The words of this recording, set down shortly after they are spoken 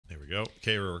go.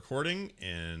 Okay, we're recording,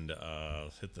 and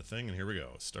hit the thing, and here we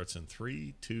go. It starts in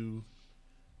 3, 2.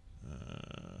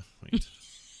 Wait.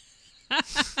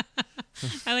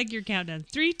 I like your countdown.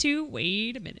 3, 2.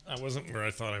 Wait a minute. I wasn't where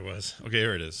I thought I was. Okay,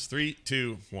 here it is. 3,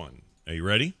 2, 1. Are you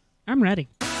ready? I'm ready.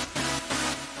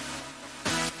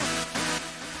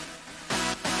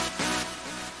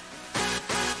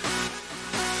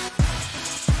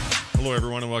 Hello,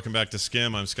 everyone, and welcome back to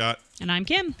Skim. I'm Scott. And I'm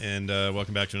Kim. And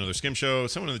welcome back to another Skim show.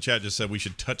 Someone in the chat just said we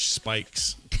should touch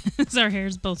spikes. Because our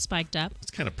hair's both spiked up.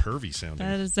 It's kind of pervy sounding.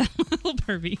 That is a little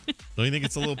pervy. Don't you think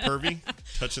it's a little pervy?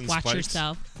 Touching Watch spikes? Watch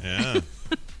yourself.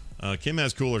 Yeah. Kim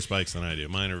has cooler spikes than I do.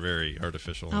 Mine are very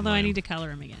artificial. Although I need to color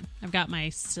them again. I've got my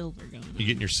silver going on. You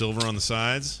getting your silver on the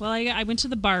sides? Well, I went to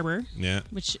the barber. Yeah.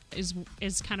 Which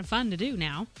is kind of fun to do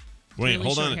now. Wait, really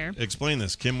hold on. Hair. Explain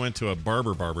this. Kim went to a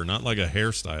barber, not like a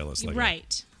hairstylist. Like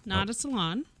right. Not a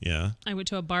salon. Yeah. I went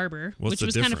to a barber, What's which the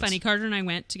was difference? kind of funny. Carter and I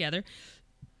went together.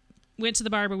 Went to the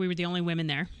barber. We were the only women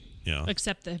there. Yeah.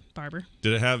 Except the barber.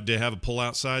 Did it have a pull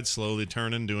outside, slowly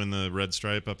turning, doing the red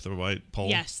stripe up the white pole?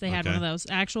 Yes, they had one of those.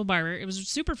 Actual barber. It was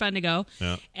super fun to go.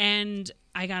 Yeah. And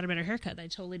I got a better haircut. I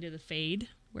totally did the fade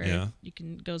where you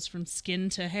can goes from skin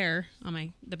to hair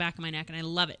on the back of my neck, and I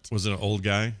love it. Was it an old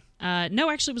guy? No,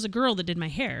 actually, it was a girl that did my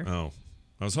hair. Oh.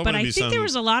 I was hoping but to be I think there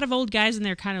was a lot of old guys in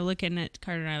there kind of looking at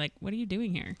Carter and I like, what are you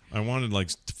doing here? I wanted like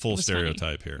full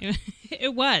stereotype funny. here.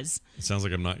 It was. It sounds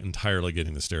like I'm not entirely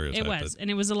getting the stereotype. It was.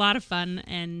 And it was a lot of fun,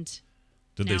 and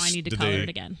now I need to color it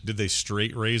again. Did they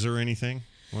straight razor anything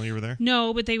while you were there?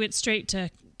 No, but they went straight to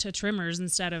trimmers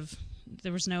instead of,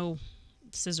 there was no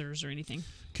scissors or anything.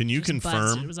 Can you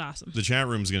confirm? It was awesome. The chat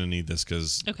room's going to need this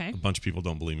because a bunch of people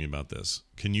don't believe me about this.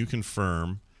 Can you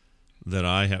confirm that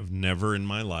I have never in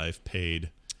my life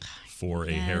paid for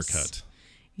a haircut?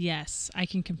 Yes, I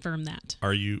can confirm that.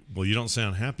 Are you? Well, you don't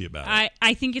sound happy about it.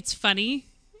 I think it's funny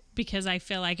because I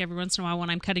feel like every once in a while when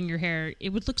I'm cutting your hair, it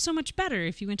would look so much better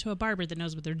if you went to a barber that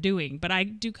knows what they're doing. But I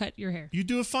do cut your hair. You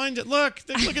do a fine. Look at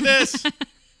this.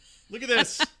 Look at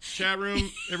this. Chat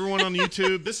room, everyone on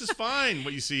YouTube. This is fine.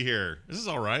 What you see here. This is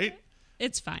all right.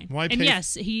 It's fine. Why and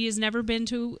yes, he has never been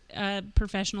to a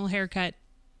professional haircut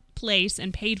place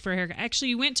and paid for a haircut. Actually,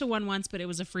 you went to one once, but it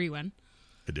was a free one.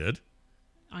 I did?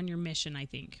 On your mission, I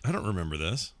think. I don't remember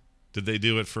this. Did they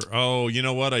do it for... Oh, you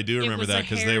know what? I do remember that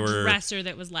because they were... It was a hairdresser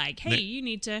that was like, hey, you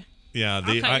need to... Yeah, I'll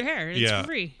cut your hair. It's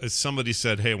free. Somebody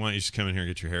said, hey, why don't you just come in here and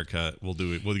get your hair cut? We'll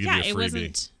do it. We'll give you a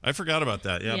freebie. I forgot about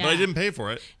that. Yeah, but I didn't pay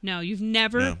for it. No, you've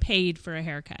never paid for a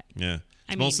haircut. Yeah.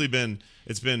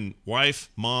 It's been wife,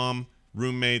 mom,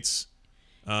 roommates.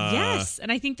 Yes,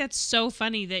 and I think that's so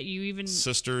funny that you even...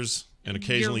 Sisters and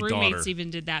occasionally your roommates daughter. even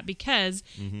did that because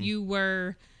you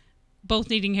were both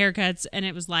needing haircuts, and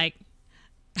it was like,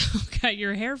 I'll cut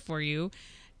your hair for you.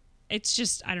 It's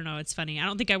just, I don't know, it's funny. I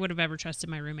don't think I would have ever trusted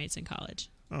my roommates in college.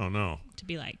 Oh, no. To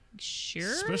be like, sure?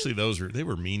 Especially they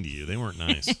were mean to you. They weren't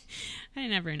nice. I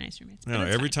didn't have very nice roommates. No,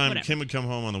 every time Kim would come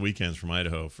home on the weekends from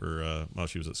Idaho while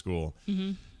she was at school,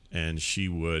 and she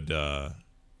would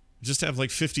just have like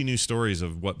 50 new stories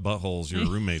of what buttholes your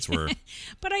roommates were.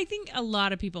 But I think a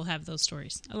lot of people have those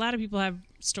stories. A lot of people have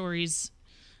stories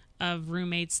of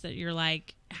roommates that you're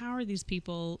like, how are these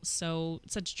people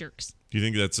such jerks? Do you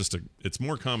think that's it's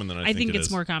more common than I think think it it's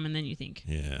is? more common than you think.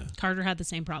 Yeah. Carter had the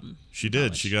same problem. She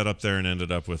did. She got up there and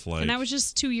ended up with like... And that was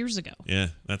just 2 years ago. Yeah,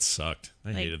 that sucked.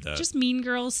 I hated that. Just Mean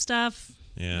Girls stuff.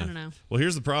 Yeah. I don't know. Well,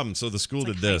 here's the problem. So the school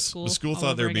did this. The school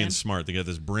thought they were being smart. They got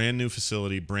this brand new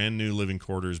facility, brand new living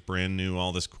quarters, brand new,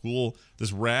 all this cool,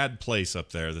 this rad place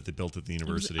up there that they built at the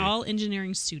university. It was all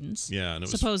engineering students. Yeah. And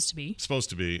it was supposed to be. Supposed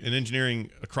to be. And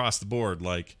engineering across the board,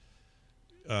 like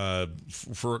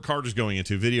for Carter's going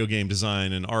into video game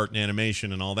design and art and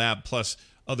animation and all that, plus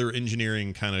other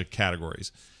engineering kind of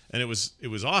categories. And it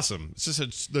was awesome. It's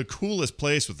just the coolest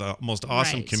place with the most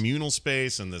awesome communal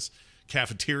space and this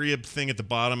cafeteria thing at the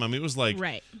bottom. I mean, it was like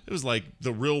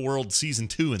the Real World season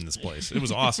 2 in this place. It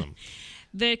was awesome.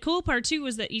 The cool part too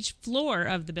was that each floor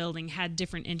of the building had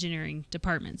different engineering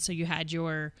departments. So you had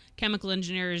your chemical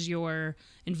engineers, your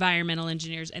environmental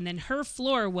engineers, and then her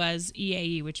floor was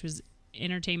EAE, which was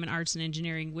Entertainment Arts and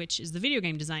Engineering, which is the video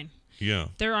game design. Yeah.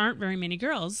 There aren't very many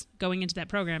girls going into that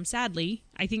program, sadly.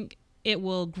 I think it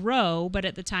will grow, but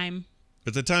at the time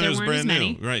it was brand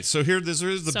new. Right. So here's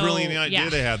the brilliant idea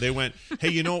they had. They went, hey,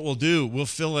 you know what we'll do? We'll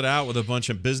fill it out with a bunch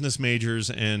of business majors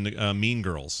and mean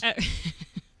girls.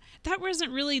 That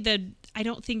wasn't really I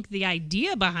don't think the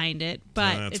idea behind it,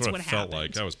 but it's what happened. Felt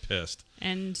like. I was pissed.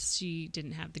 And she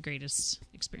didn't have the greatest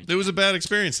experience. It was a bad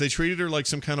experience. They treated her like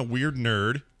some kind of weird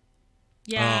nerd.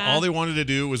 Yeah. All they wanted to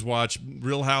do was watch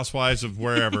Real Housewives of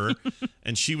wherever,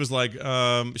 and she was like,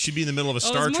 she'd be in the middle of a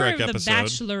Star Trek more of episode. The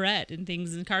Bachelorette and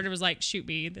things, and Carter was like, "Shoot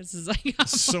me, this is like."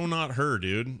 So not her,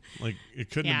 dude. Like it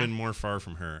couldn't have Yeah. been more far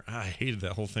from her. I hated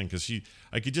that whole thing because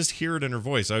I could just hear it in her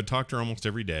voice. I would talk to her almost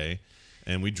every day,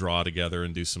 and we'd draw together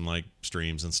and do some like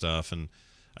streams and stuff, and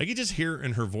I could just hear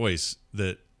in her voice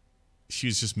that she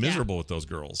was just miserable with those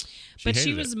girls. But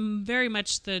she hated was it. very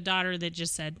much the daughter that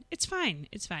just said, "It's fine,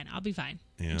 I'll be fine."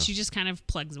 Yeah. And she just kind of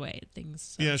plugs away at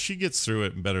things. So. Yeah, she gets through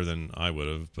it better than I would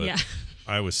have, but Yeah.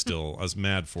 I was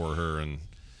mad for her. And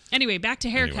Anyway, back to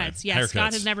haircuts. Anyway, Yes, Scott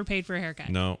haircuts. has never paid for a haircut.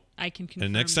 no. I can confirm.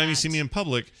 And next time you that. see me in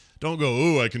public, don't go,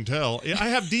 "Ooh, I can tell." Yeah, I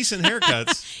have decent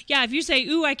haircuts. Yeah, if you say,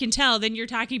 "Ooh, I can tell," then you're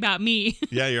talking about me.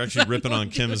 Yeah, you're actually ripping on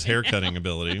Kim's haircutting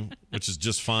ability, which is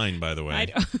just fine, by the way. I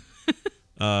don't.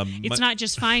 It's not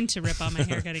just fine to rip on my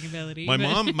haircutting ability. My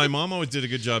but- mom always did a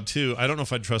good job too. I don't know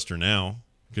if I'd trust her now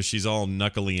because she's all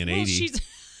knuckly and Well, 80.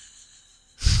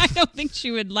 I don't think she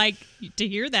would like to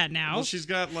hear that now. Well, she's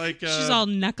got like She's all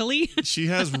knuckly. she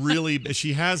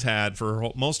has had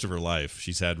for most of her life.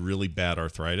 She's had really bad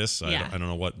arthritis. Yeah. I don't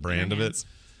know what brand Her of it, hands.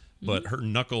 but her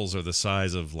knuckles are the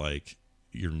size of like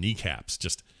your kneecaps.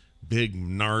 Just big,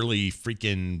 gnarly,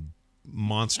 freaking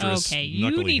monstrous. Okay, you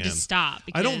knuckly need to hands. stop.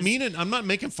 I don't because mean it. I'm not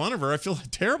making fun of her. I feel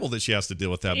terrible that she has to deal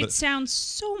with that. It But sounds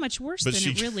so much worse but than she-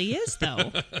 it really is,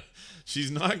 though. she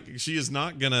is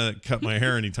not gonna cut my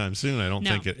hair anytime soon. I don't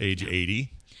No. think at age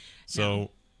 80.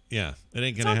 So yeah, it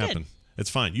ain't gonna all good. happen. It's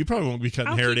fine. You probably won't be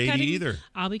cutting I'll hair at keep 80 cutting- either.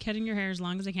 I'll be cutting your hair as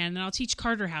long as I can, and I'll teach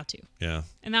Carter how to. Yeah.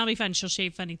 And that'll be fun. She'll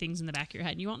shave funny things in the back of your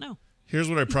head, and you won't know. Here's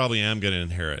what I probably am gonna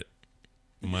inherit.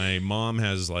 My mom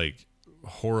has like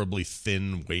horribly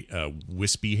thin,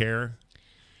 wispy hair,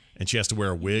 and she has to wear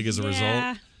a wig as a Yeah,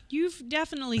 result. you've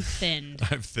definitely thinned.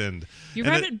 I've thinned. You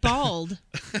And haven't bald,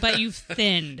 but you've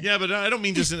thinned. Yeah, but I don't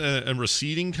mean just a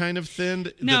receding kind of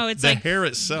thinned. No, the, it's the like- hair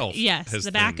itself. Yes, has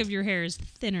the back thinned. of your hair is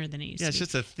thinner than it used Yeah, to it's be.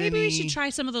 just a Maybe we thinny- should try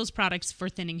some of those products for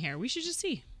thinning hair. We should just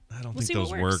see. I don't We'll see think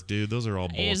what those works. work, dude. Those are all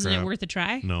bull Isn't crap. it worth a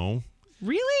try? No.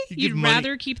 Really? You You'd give money-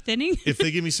 rather keep thinning? If they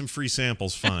give me some free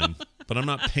samples, fine. But I'm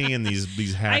not paying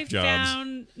these hack I jobs.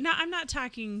 found. No, I'm not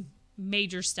talking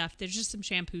major stuff. There's just some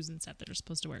shampoos and stuff that are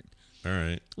supposed to work. All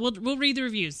right. We'll read the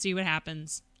reviews, see what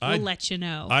happens. We'll let you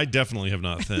know. I definitely have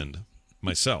not thinned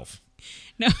myself.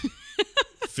 No,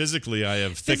 Physically, I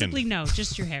have thickened. physically no,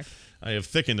 just your hair. I have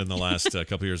thickened in the last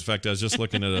couple of years. In fact, I was just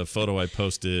looking at a photo I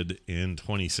posted in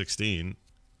 2016,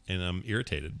 and I'm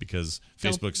irritated because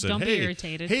Facebook said, don't be "Hey,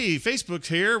 irritated. hey, Facebook's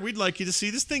here. We'd like you to see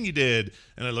this thing you did."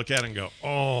 And I look at it and go,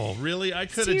 "Oh, really? I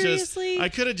could Seriously?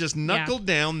 have just knuckled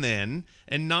down then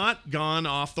and not gone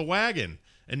off the wagon."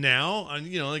 And now,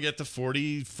 I get the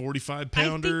 40, 45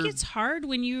 pounder. I think it's hard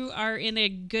when you are in a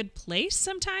good place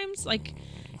sometimes. Like,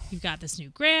 you've got this new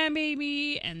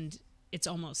grandbaby, and it's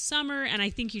almost summer, and I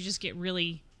think you just get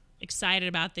really excited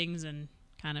about things and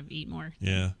kind of eat more than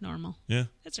Yeah. normal. Yeah,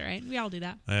 That's all right. We all do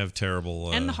that. I have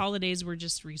terrible. And the holidays were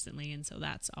just recently, and so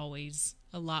that's always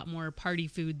a lot more party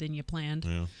food than you planned.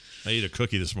 Yeah, I ate a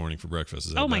cookie this morning for breakfast.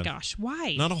 Is that Oh my bad? gosh,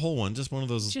 why? Not a whole one, just one of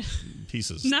those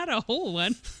pieces. Not a whole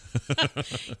one.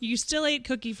 You still ate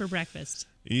cookie for breakfast.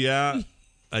 Yeah,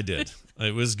 I did.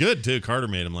 It was good too. Carter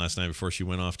made them last night before she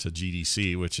went off to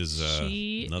GDC, which is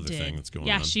She another did. thing that's going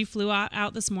Yeah, on. she flew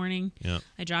out this morning. Yeah.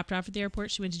 I dropped her off at the airport.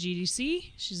 She went to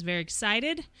GDC. She's very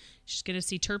excited. She's going to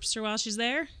see Terpster while she's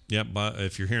there. Yeah, but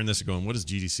if you're hearing this and going, what is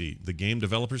GDC? The Game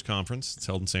Developers Conference. It's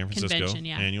held in San Francisco Convention,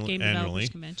 yeah. Game annually. Developers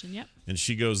Convention, yep. And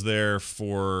she goes there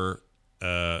for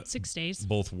 6 days.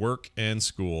 both work and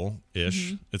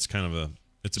school-ish. It's kind of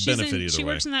it's a She's benefit either she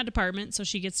way. works in that department, so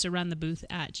she gets to run the booth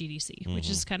at GDC, which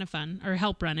is kind of fun. Or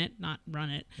help run it, not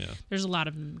run it. Yeah. There's a lot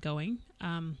of them going.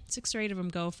 6 or 8 of them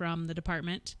go from the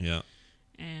department. Yeah,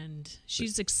 And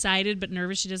she's excited but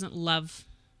nervous. She doesn't love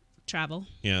travel.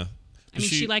 yeah. I mean,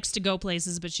 she likes to go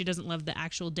places, but she doesn't love the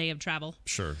actual day of travel.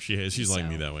 Sure, she's like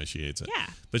me So- that way. She hates it. Yeah.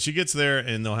 But she gets there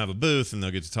and they'll have a booth and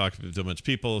they'll get to talk to a bunch of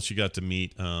people. She got to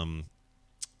meet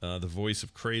the voice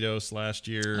of Kratos last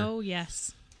year. Oh,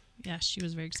 yes. Yes, she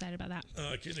was very excited about that.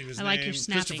 I can't think of his I name. like your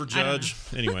snapping. Christopher I don't Judge.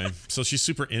 Anyway, so she's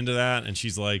super into that, and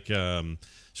she's like,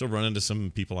 she'll run into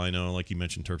some people I know, like you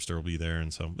mentioned. Terpster will be there,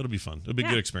 and so it'll be fun. It'll be a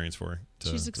Yeah. good experience for her.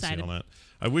 She's to excited. see all that.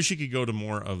 I wish she could go to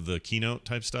more of the keynote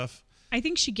type stuff. I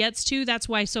think she gets to. That's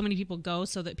why so many people go,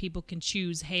 so that people can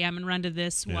choose, hey, I'm going to run to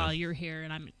this Yeah. while you're here.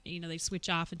 And they switch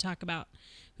off and talk about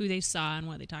who they saw and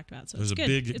what they talked about. So There's it's a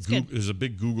good. big It's good. there's a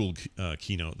big Google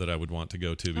keynote that I would want to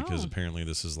go to because Oh. apparently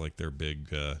this is like their big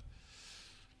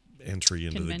entry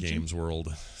into Convention. the games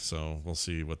world. So we'll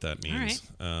see what that All means.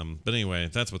 But anyway,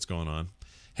 that's what's going on.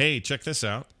 Hey, check this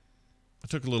out. I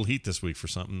took a little heat this week for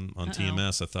something on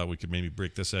TMS. I thought we could maybe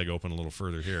break this egg open a little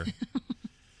further here.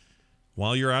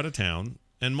 While you're out of town,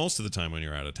 and most of the time when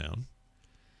you're out of town,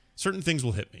 certain things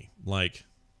will hit me. Like,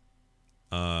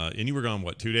 and you were gone,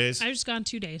 what, 2 days? I was gone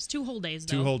 2 days. 2 whole days,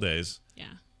 though. 2 whole days. Yeah.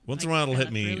 Once Like, in a while it'll I hit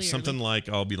left me. really Something early. like,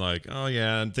 I'll be like, oh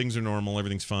yeah, and things are normal.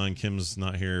 Everything's fine. Kim's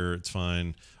not here. It's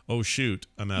fine. Oh shoot,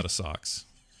 I'm out of socks.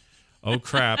 Oh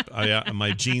crap,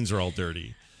 my jeans are all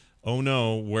dirty. Oh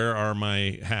no, where are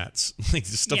my hats? Like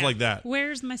stuff Yeah. like that.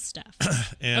 Where's my stuff?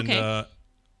 And Okay.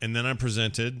 And then I'm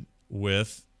presented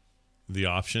with the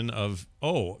option of,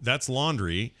 oh, that's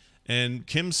laundry. And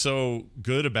Kim's so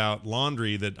good about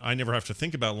laundry that I never have to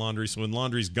think about laundry. So when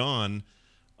laundry's gone,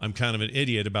 I'm kind of an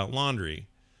idiot about laundry.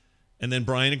 And then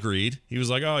Brian agreed. He was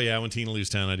like, oh yeah, when Tina leaves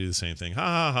town, I do the same thing. Ha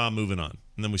ha ha, moving on.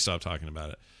 And then we stopped talking about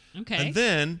it. Okay. And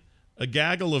then a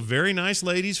gaggle of very nice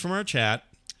ladies from our chat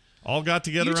all got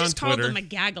together you on just Twitter. called them a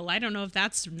gaggle. I don't know if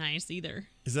that's nice either.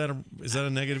 Is that a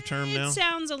negative term now? It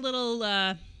sounds a little...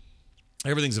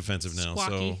 Everything's offensive now.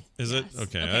 Squawky. So is it? Yes.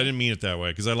 Okay. Okay. I didn't mean it that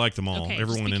way because I like them all. Okay,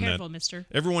 Everyone just be in careful, that mister.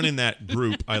 Everyone in that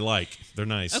group I like. They're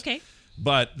nice. Okay.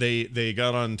 But they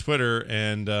got on Twitter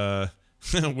and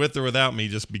with or without me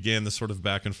just began this sort of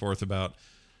back and forth about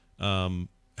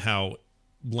how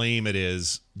lame it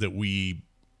is that we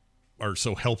are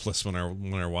so helpless when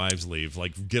our wives leave.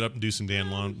 Like, get up and do some damn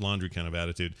laundry kind of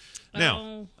attitude.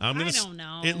 Now, I don't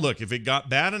know. Look, if it got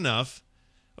bad enough,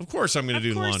 of course I'm going to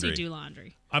do laundry. Of course you do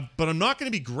laundry. But I'm not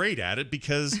going to be great at it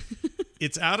because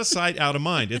it's out of sight, out of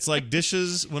mind. It's like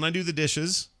dishes. When I do the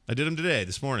dishes, I did them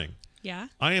this morning. Yeah.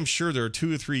 I am sure there are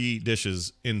 2 or 3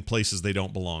 dishes in places they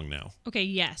don't belong now. Okay,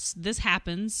 yes, this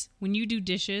happens when you do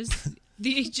dishes.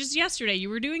 Just yesterday, you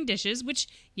were doing dishes, which,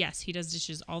 yes, he does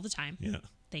dishes all the time. Yeah.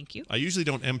 Thank you. I usually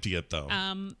don't empty it, though.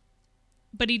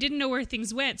 But he didn't know where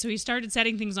things went, so he started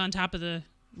setting things on top of the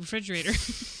refrigerator.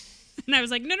 And I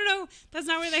was like, no, that's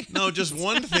not where they go. No, just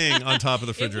one thing on top of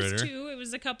the refrigerator. It was 2. It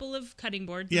was a couple of cutting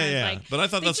boards. Yeah, and I was yeah. like, But I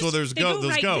thought they that's where just- they those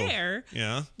right go. There.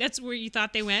 Yeah. That's where you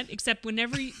thought they went, except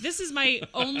whenever... this is my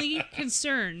only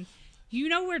concern. You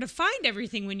know where to find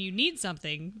everything when you need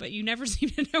something, but you never seem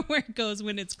to know where it goes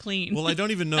when it's clean. Well, I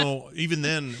don't even know, even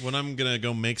then, when I'm going to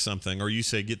go make something, or you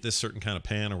say, get this certain kind of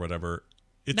pan or whatever.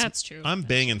 That's true. I'm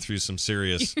banging through some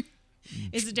serious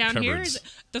Is it down here? cupboards.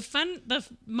 Is the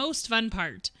most fun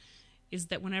part is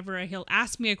that whenever he'll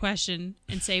ask me a question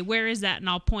and say, where is that? And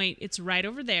I'll point, it's right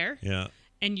over there. Yeah.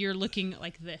 And you're looking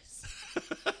like this.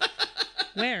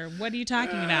 Where? What are you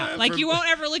talking about? Like, you won't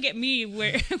ever look at me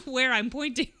where I'm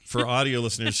pointing. For audio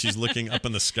listeners, she's looking up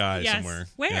in the sky Yes. somewhere.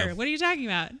 Where? Yeah. What are you talking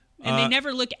about? And they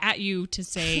never look at you to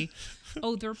say,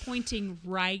 oh, they're pointing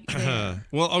right there.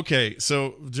 Well, okay.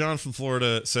 So John from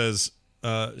Florida says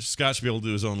Scott should be able to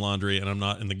do his own laundry, and I'm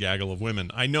not in the gaggle of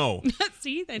women. I know.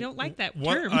 See, they don't like that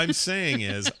What term. I'm saying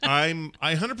is I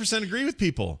 100% agree with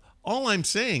people. All I'm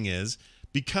saying is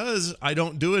because I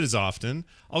don't do it as often,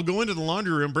 I'll go into the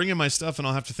laundry room, bring in my stuff, and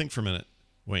I'll have to think for a minute.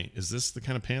 Wait, is this the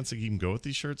kind of pants that can go with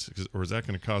these shirts? Or is that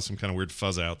going to cause some kind of weird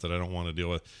fuzz out that I don't want to deal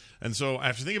with? And so I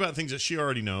have to think about things that she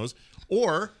already knows.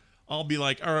 Or I'll be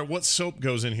like, all right, what soap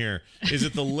goes in here? Is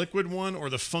it the liquid one or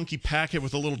the funky packet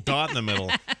with a little dot in the middle?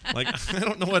 Like, I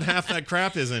don't know what half that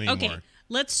crap is anymore. Okay,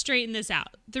 let's straighten this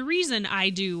out. The reason I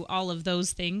do all of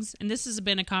those things, and this has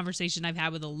been a conversation I've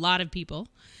had with a lot of people,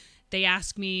 they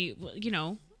ask me,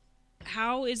 well,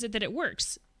 how is it that it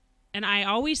works? And I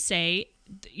always say,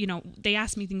 they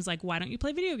ask me things like, why don't you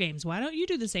play video games? Why don't you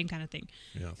do the same kind of thing?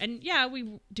 Yeah. And yeah,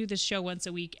 we do this show once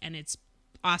a week, and it's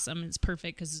awesome. It's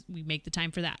perfect because we make the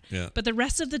time for that. Yeah. But the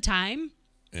rest of the time,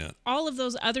 Yeah. all of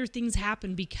those other things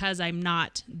happen because I'm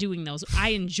not doing those. I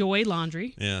enjoy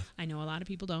laundry. Yeah. I know a lot of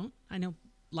people don't. I know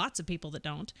lots of people that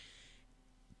don't.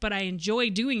 But I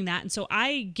enjoy doing that. And so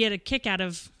I get a kick out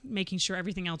of making sure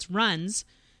everything else runs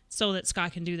so that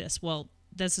Scott can do this. Well,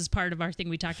 this is part of our thing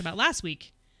we talked about last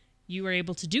week. You were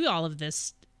able to do all of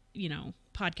this,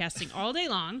 podcasting all day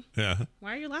long. Yeah.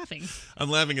 Why are you laughing?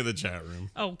 I'm laughing at the chat room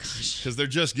Oh, gosh. because they're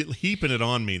just heaping it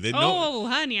on me. They know Oh,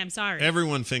 honey, I'm sorry.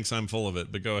 everyone thinks I'm full of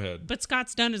it, but go ahead. But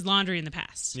Scott's done his laundry in the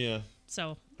past. Yeah.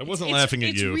 So I wasn't laughing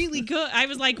at you. It's really good. I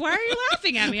was like, why are you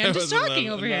laughing at me? I'm just talking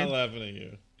over I'm here. not laughing at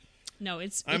you. No,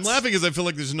 it's I'm laughing because I feel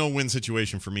like there's no win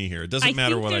situation for me here. It doesn't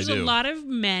matter what I do. There's a lot of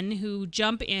men who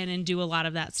jump in and do a lot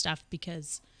of that stuff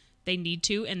because they need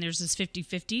to, and there's this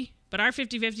 50-50. But our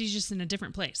 50-50 is just in a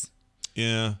different place.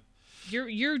 Yeah.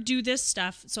 You do this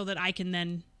stuff so that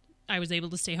I was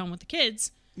able to stay home with the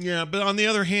kids. Yeah, but on the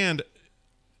other hand,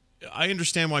 I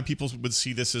understand why people would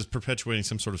see this as perpetuating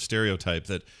some sort of stereotype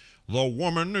that the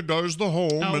woman who does the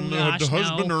home and the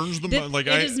husband earns the money. Like,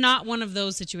 it is not one of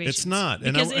those situations. It's not.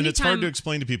 And it's hard to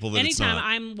explain to people that it's not. Anytime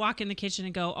I'm walking the kitchen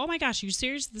and go, oh my gosh, are you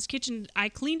serious? This kitchen, I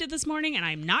cleaned it this morning and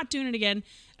I'm not doing it again.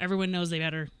 Everyone knows they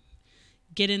better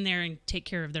get in there and take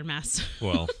care of their mess.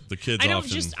 Well, the kids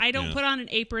I don't put on an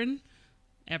apron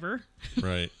ever.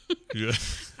 Right. Yeah.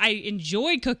 I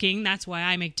enjoy cooking. That's why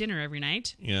I make dinner every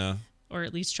night. Yeah. Or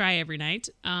at least try every night.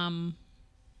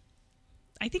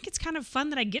 I think it's kind of fun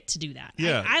that I get to do that.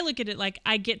 Yeah. I look at it like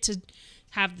I get to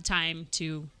have the time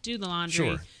to do the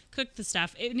laundry, cook the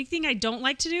stuff. Anything I don't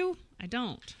like to do, I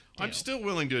don't do. I'm still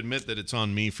willing to admit that it's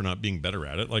on me for not being better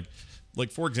at it. Like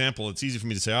for example, it's easy for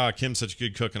me to say, Kim's such a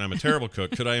good cook and I'm a terrible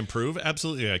cook. Could I improve?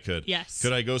 Absolutely I could. Yes.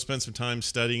 Could I go spend some time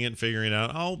studying it and figuring it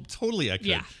out? Oh, totally I could.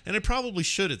 Yeah. And I probably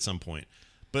should at some point.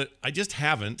 But I just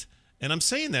haven't. And I'm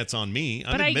saying that's on me.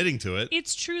 I'm admitting to it.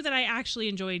 It's true that I actually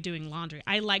enjoy doing laundry.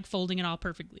 I like folding it all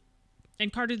perfectly.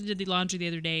 And Carter did the laundry the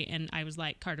other day, and I was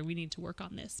like, Carter, we need to work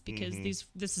on this because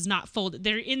this is not folded.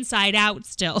 They're inside out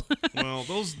still. Well,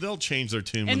 they'll change their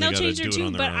tune when and they they'll change their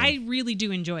tune, but own. I really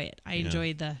do enjoy it. I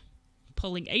enjoy the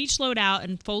pulling each load out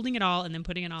and folding it all and then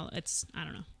putting it all. I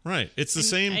don't know. Right. It's the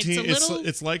same team.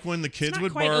 It's like when the kids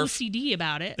would barf. It's not quite OCD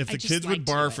about it. If the kids would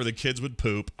barf or the kids would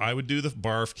poop, I would do the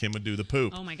barf, Kim would do the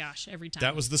poop. Oh my gosh, every time.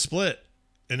 That was the split.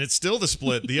 And it's still the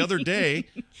split. The other day,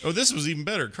 this was even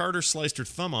better. Carter sliced her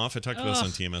thumb off. I talked about this on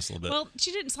TMS a little bit. Well,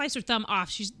 she didn't slice her thumb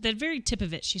off. The very tip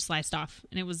of it she sliced off.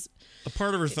 And it was... A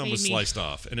part of her thumb was sliced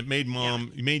off. And it made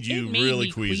you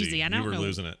really queasy. You were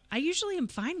losing it. I usually am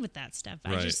fine with that stuff.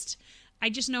 Right. I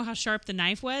just know how sharp the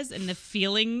knife was and the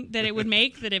feeling that it would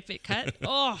make that if it cut.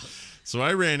 Oh. So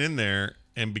I ran in there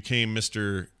and became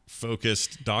Mr.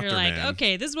 Focused Doctor You're like, Man.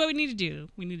 okay, this is what we need to do.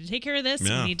 We need to take care of this.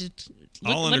 Yeah. We need to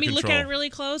let me look at it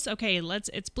really close. Okay,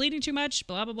 it's bleeding too much.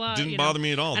 Blah blah blah. Didn't bother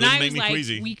me at all. And Didn't I make was me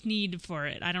queasy. Weak need for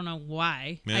it. I don't know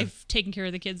why. Yeah. I've taken care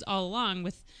of the kids all along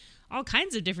with all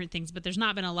kinds of different things, but there's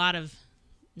not been a lot of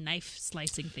knife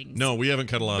slicing things. No, we haven't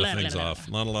cut a lot of things off.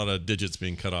 Not a lot of digits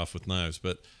being cut off with knives,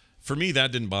 but. For me,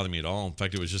 that didn't bother me at all. In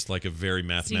fact, it was just like a very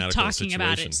mathematical talking situation.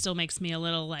 About it still makes me a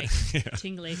little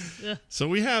tingly. Ugh. So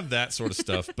we have that sort of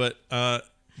stuff. But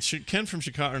Ken from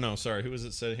Chicago, no, sorry, who was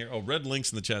it said here? Oh, Red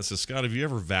Links in the chat says, Scott, have you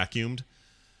ever vacuumed?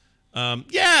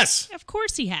 Yes. Of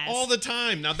course he has. All the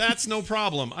time. Now, that's no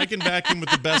problem. I can vacuum with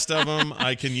the best of them.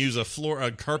 I can use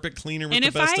a carpet cleaner with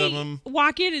the best of them. And if I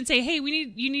walk in and say, hey,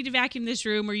 you need to vacuum this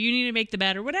room or you need to make the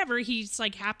bed or whatever, he's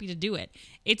like happy to do it.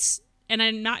 And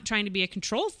I'm not trying to be a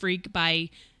control freak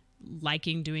by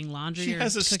liking doing laundry. She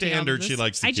has a standard she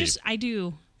likes to keep. I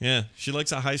do. Yeah, she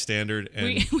likes a high standard.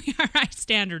 And we are high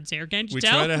standards here, can't you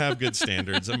tell? We try to have good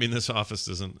standards. I mean, this office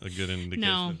isn't a good indication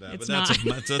of that. It's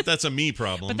but that's a me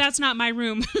problem. But that's not my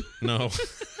room. No.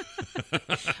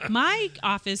 My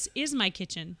office is my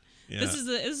kitchen. Yeah. This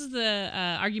is the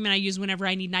argument I use whenever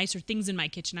I need nicer things in my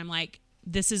kitchen. I'm like,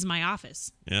 this is my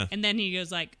office. Yeah. And then he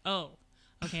goes like, oh.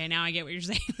 Okay, now I get what you're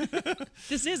saying.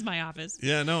 This is my office.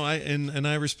 Yeah, no,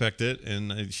 I respect it,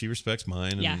 and she respects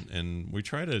mine, and we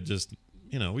try to just,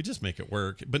 we just make it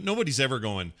work. But nobody's ever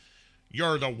going,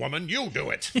 you're the woman, you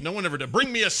do it. No one ever did.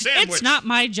 Bring me a sandwich. It's not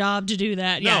my job to do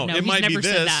that. No, yeah, it might be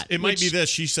this. It might be this.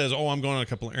 She says, oh, I'm going on a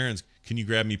couple of errands. Can you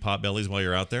grab me Potbellies while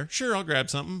you're out there? Sure, I'll grab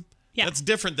something. Yeah. That's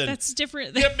different than.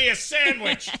 Give me a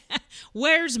sandwich.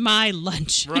 Where's my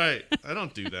lunch? Right. I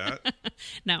don't do that.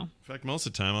 No. In fact, most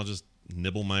of the time, I'll just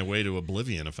nibble my way to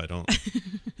oblivion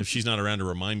if she's not around to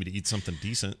remind me to eat something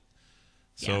decent.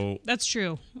 So yeah, that's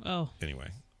true. Oh, anyway,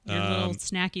 your little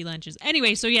snacky lunches.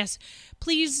 Anyway, so yes,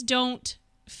 please don't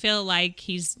feel like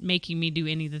he's making me do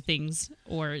any of the things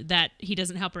or that he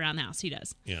doesn't help around the house. He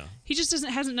does. Yeah. He just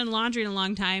hasn't done laundry in a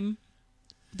long time.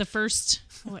 The first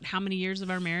how many years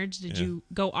of our marriage did you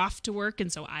go off to work,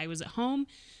 and so I was at home,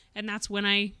 and that's when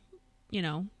I,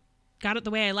 got it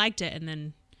the way I liked it, and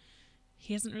then.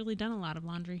 He hasn't really done a lot of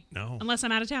laundry. No. Unless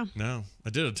I'm out of town. No.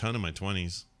 I did a ton in my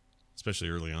 20s, especially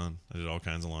early on. I did all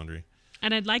kinds of laundry.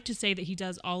 And I'd like to say that he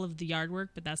does all of the yard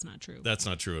work, but that's not true. That's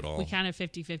not true at all. We kind of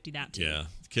 50-50 that too. Yeah.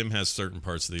 Kim has certain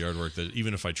parts of the yard work that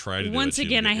even if I try to do it, once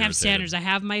again, I have irritated. standards. I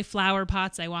have my flower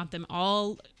pots. I want them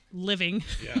all living.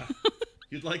 Yeah.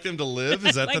 You'd like them to live?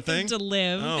 Is that I'd the thing? Like them to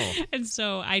live. Oh. And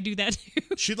so I do that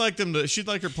too. She'd like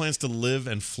her plants to live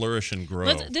and flourish and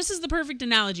grow. This is the perfect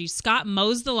analogy. Scott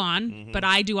mows the lawn, but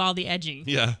I do all the edging.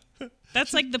 Yeah.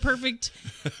 That's like the perfect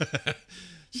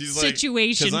She's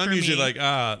situation because I'm for usually me.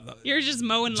 like, you're just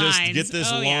mowing lines. Just get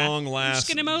this long last. I'm just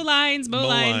going to mow lines,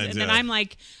 and then I'm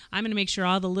like, I'm going to make sure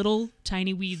all the little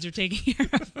tiny weeds are taken care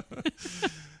of.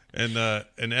 And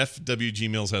FWG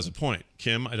Mills has a point.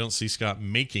 Kim, I don't see Scott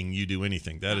making you do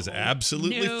anything. That is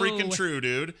absolutely freaking true,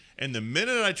 dude. And the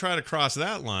minute I try to cross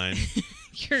that line,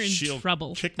 you're in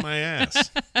trouble. Kick my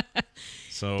ass.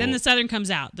 So then the Southern comes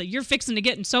out. That you're fixing to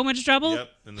get in so much trouble. Yep.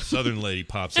 And the Southern lady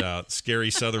pops out. Scary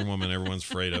Southern woman everyone's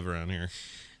afraid of around here.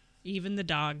 Even the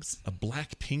dogs. A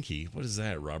black pinky. What is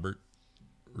that, Robert?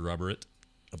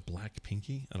 A black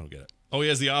pinky? I don't get it. Oh, he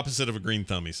has the opposite of a green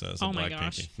thumb, he says. Oh, my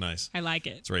gosh. Pinky. Nice. I like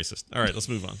it. It's racist. All right, let's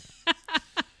move on.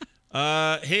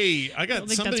 Hey, I got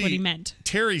think somebody. that's what he meant.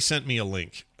 Terry sent me a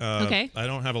link. Okay. I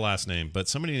don't have a last name, but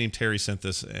somebody named Terry sent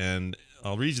this, and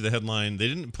I'll read you the headline. They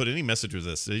didn't put any message with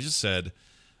this. They just said,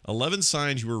 11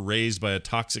 signs you were raised by a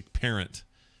toxic parent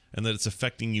and that it's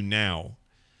affecting you now.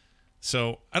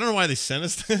 So I don't know why they sent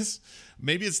us this.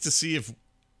 Maybe it's to see if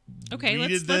we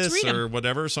did this read or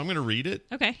whatever. So I'm going to read it.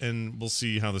 Okay. And we'll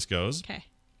see how this goes. Okay.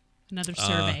 Another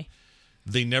survey.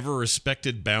 They never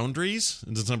respected boundaries.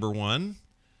 That's number 1.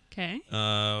 Okay.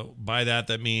 By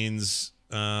that means,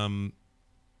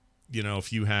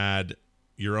 if you had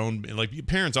your own, like your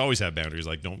parents always have boundaries,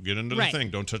 like don't get into the thing,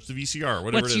 don't touch the VCR,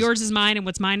 whatever what's it is. yours is mine and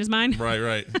what's mine is mine. Right.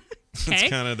 Okay. It's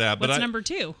kind of that. But what's number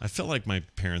 2? I felt like my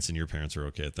parents and your parents are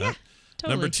okay at that. Yeah,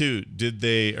 totally. Number 2,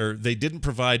 they didn't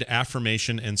provide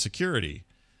affirmation and security.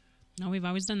 No, we've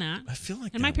always done that. I feel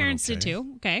like and my parents did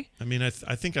too. Okay. I mean, I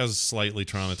think I was slightly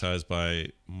traumatized by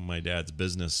my dad's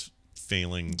business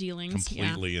failing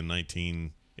completely in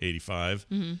 1985,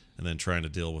 and then trying to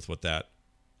deal with what that.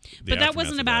 But that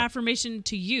wasn't about affirmation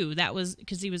to you. That was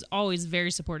because he was always very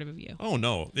supportive of you. Oh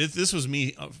no, this was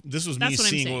me. This was me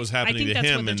seeing what was happening to him. I think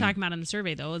that's what they're talking about in the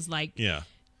survey, though. Is like,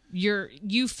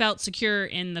 you felt secure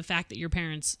in the fact that your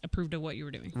parents approved of what you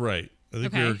were doing. Right. I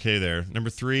think we were okay there. Number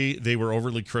 3, they were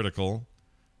overly critical.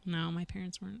 No, my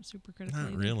parents weren't super critical.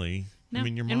 Not really. No. I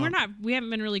mean, your mom. And we haven't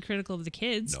been really critical of the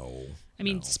kids. No. I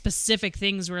mean, specific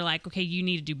things were like, okay, you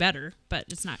need to do better, but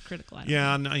it's not critical. I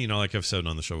don't think. Like I've said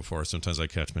on the show before, sometimes I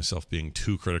catch myself being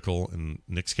too critical in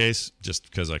Nick's case, just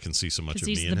because I can see so much of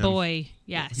me in him. He's the boy,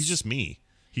 yes. He's just me.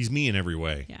 He's me in every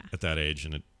way at that age,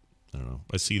 and I don't know.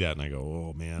 I see that and I go,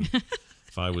 oh man,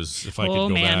 if I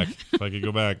could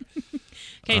go back.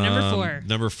 Okay, number 4.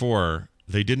 Number 4,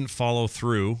 they didn't follow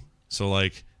through. So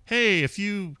like, hey, if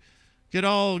you get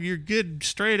all your good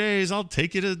straight A's, I'll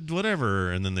take you to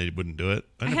whatever. And then they wouldn't do it.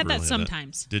 I had that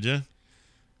sometimes. Did you?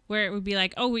 Where it would be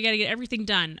like, oh, we got to get everything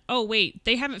done. Oh, wait,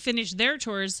 they haven't finished their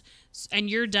chores and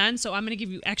you're done, so I'm going to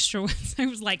give you extra ones. I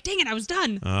was like, dang it, I was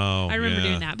done. Oh, I remember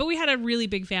doing that. But we had a really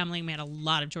big family and we had a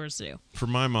lot of chores to do. For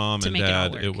my mom and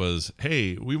dad, it was,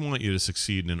 hey, we want you to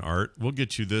succeed in art. We'll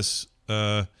get you this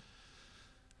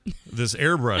this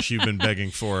airbrush you've been begging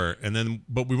for,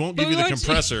 but we won't give you the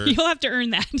compressor. You'll have to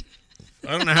earn that.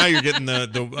 I don't know how you're getting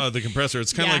the compressor.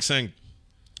 It's kind of like saying,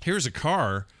 here's a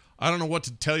car. I don't know what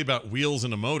to tell you about wheels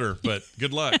and a motor, but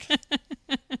good luck.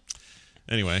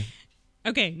 Anyway.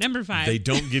 Okay, number 5. They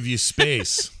don't give you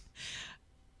space.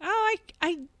 I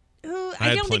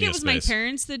don't think it was my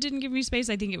parents that didn't give me space.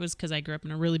 I think it was because I grew up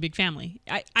in a really big family.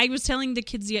 I was telling the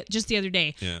kids just the other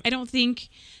day, I don't think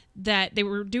that they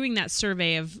were doing that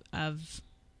survey of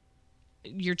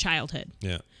your childhood.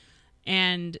 Yeah.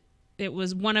 And it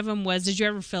was, one of them was, did you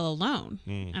ever feel alone?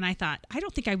 And I thought, I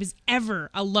don't think I was ever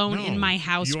alone in my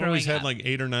house growing up. You always had like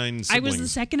 8 or 9 siblings. I was the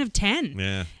second of 10.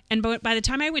 Yeah. And by the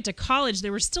time I went to college,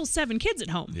 there were still 7 kids at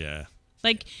home. Yeah.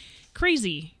 Like,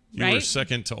 crazy, right? You were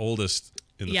second to oldest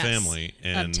in the family.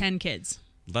 And of 10 kids.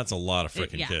 That's a lot of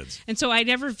freaking kids. And so I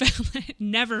never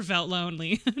felt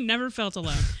lonely. Never felt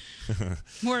alone.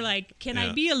 More like, can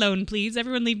I be alone, please?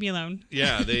 Everyone leave me alone.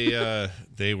 Yeah,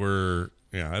 they were.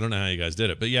 Yeah, I don't know how you guys did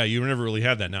it, but yeah, you never really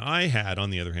had that. Now I had,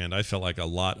 on the other hand, I felt like a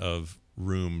lot of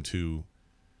room to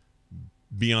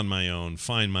be on my own,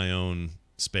 find my own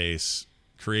space,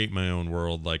 create my own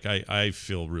world. Like I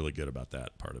feel really good about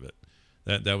that part of it.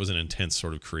 That was an intense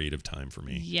sort of creative time for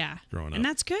me. Yeah, growing up, and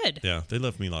that's good. Yeah, they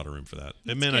left me a lot of room for that.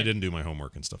 It meant I didn't do my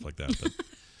homework and stuff like that. But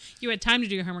you had time to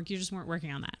do your homework. You just weren't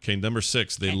working on that. Okay, number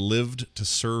 6, they lived to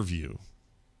serve you.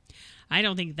 I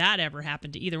don't think that ever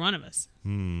happened to either one of us.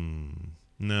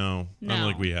 No, I don't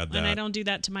think we had that. And I don't do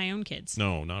that to my own kids.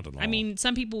 No, not at all. I mean,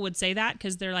 some people would say that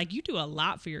because they're like, you do a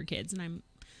lot for your kids. And I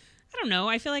don't know.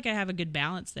 I feel like I have a good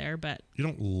balance there, but. You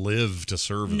don't live to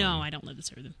serve them. No, I don't live to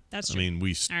serve them. That's true. I mean,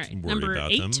 we worry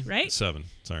about 8, them. Right? 7,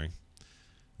 sorry.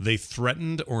 They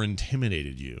threatened or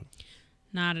intimidated you.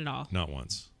 Not at all. Not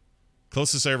once.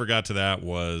 Closest I ever got to that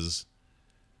was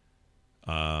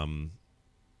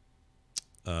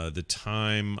the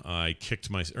time I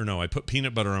I put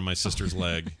peanut butter on my sister's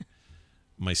leg,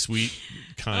 my sweet,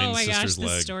 kind sister's leg. Oh my gosh,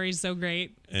 this story's so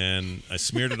great. And I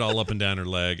smeared it all up and down her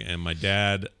leg, and my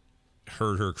dad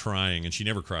heard her crying, and she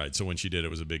never cried. So when she did,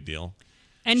 it was a big deal.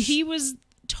 And he was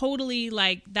totally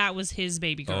like, that was his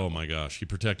baby girl. Oh my gosh, he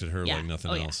protected her like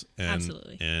nothing else. And,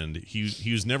 absolutely. And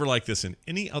he was never like this in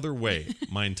any other way,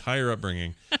 my entire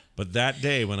upbringing. But that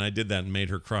day when I did that and made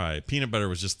her cry, peanut butter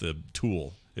was just the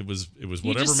tool. It was whatever you just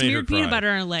made her smeared cry. peanut butter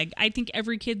on a leg. I think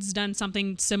every kid's done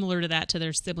something similar to that to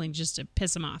their sibling just to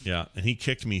piss them off. Yeah, and he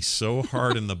kicked me so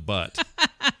hard in the butt.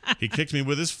 He kicked me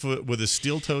with his foot, with his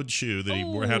steel-toed shoe that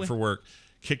he had for work.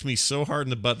 Kicked me so hard in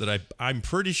the butt that I'm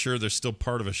pretty sure there's still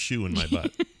part of a shoe in my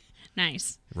butt.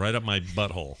 Nice. Right up my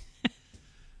butthole.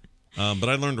 But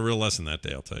I learned a real lesson that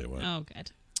day, I'll tell you what. Oh,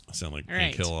 good. I sound like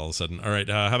Hank Hill all of a sudden. All right,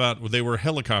 how about they were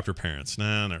helicopter parents?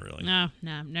 Nah, not really. No,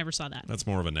 never saw that. That's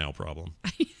more of a now problem.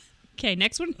 Okay,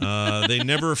 next one. They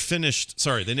never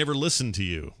listened to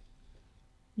you.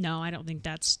 No, I don't think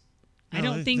that's...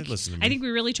 No, I think we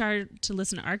really tried to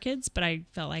listen to our kids, but I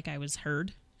felt like I was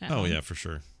heard. Oh, yeah, for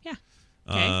sure. Yeah.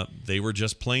 Okay. They were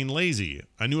just plain lazy.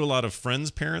 I knew a lot of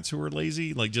friends' parents who were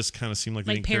lazy, like just kind of seemed like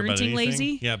they didn't care about anything. Parenting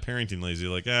lazy? Yeah, parenting lazy.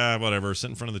 Like, whatever, sit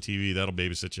in front of the TV, that'll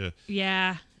babysit you.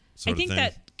 Yeah. I think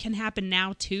that can happen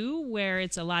now, too, where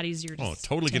it's a lot easier to... Oh, it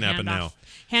totally can happen now.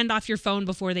 Hand off your phone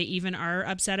before they even are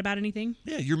upset about anything.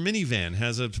 Yeah, your minivan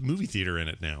has a movie theater in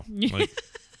it now. Like,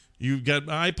 you've got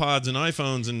iPods and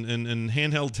iPhones and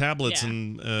handheld tablets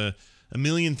and a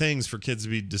million things for kids to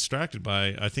be distracted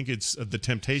by. I think it's the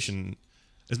temptation.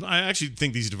 I actually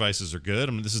think these devices are good.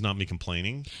 I mean, this is not me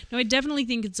complaining. No, I definitely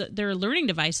think they're learning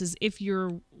devices if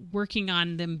you're working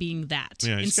on them being that.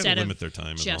 Yeah, you instead limit their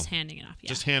time. Just handing it off. Yeah.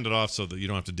 Just hand it off so that you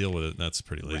don't have to deal with it. That's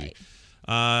pretty lazy.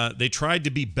 Right. They tried to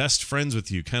be best friends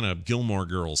with you, kind of Gilmore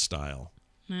Girls style.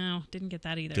 No, didn't get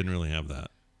that either. Didn't really have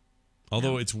that.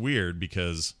 Although it's weird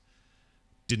because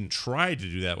didn't try to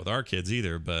do that with our kids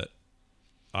either, but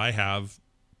I have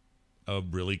a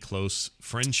really close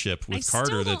friendship with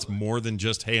Carter that's more than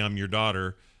just, hey, I'm your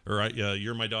daughter, or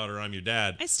you're my daughter, I'm your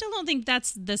dad. I still don't think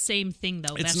that's the same thing,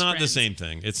 though. It's not the same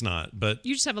thing. It's not, but...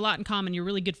 You just have a lot in common. You're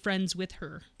really good friends with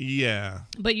her. Yeah.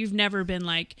 But you've never been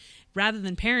like, rather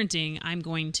than parenting, I'm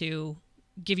going to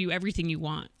give you everything you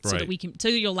want so that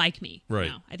you'll like me.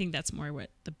 Right. No, I think that's more what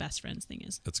the best friends thing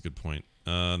is. That's a good point.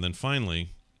 And then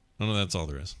finally... no, that's all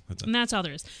there is. That's it. And that's all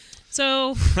there is.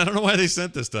 So I don't know why they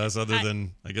sent this to us, other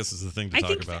than I guess it's the thing to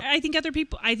talk about.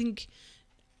 I think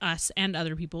us and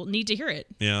other people need to hear it.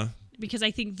 Yeah. Because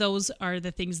I think those are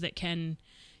the things that can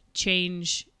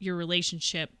change your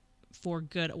relationship for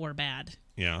good or bad.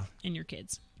 Yeah. In your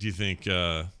kids. Do you think?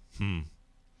 I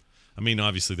mean,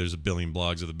 obviously, there's a billion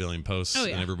blogs with a billion posts,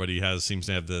 and everybody seems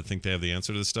to think they have the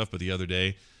answer to this stuff. But the other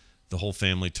day, the whole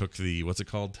family took the, what's it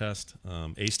called, test?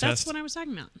 ACE test? That's what I was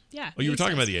talking about. Yeah. Oh, you were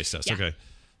talking about the ACE test. Yeah. Okay.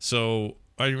 So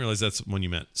I didn't realize that's when you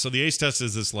meant. So the ACE test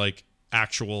is this like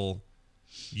actual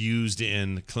used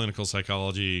in clinical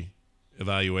psychology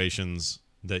evaluations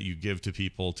that you give to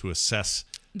people to assess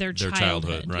their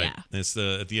childhood, right? Yeah. And it's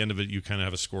at the end of it, you kind of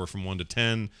have a score from 1 to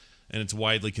 10, and it's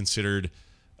widely considered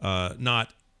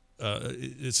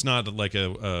it's not like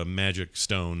a magic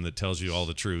stone that tells you all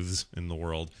the truths in the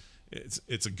world.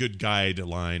 It's a good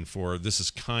guideline for this is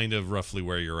kind of roughly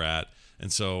where you're at.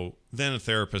 And so then a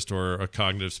therapist or a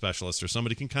cognitive specialist or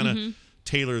somebody can kind of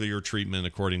tailor your treatment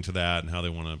according to that and how they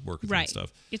want to work with that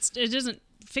stuff. It doesn't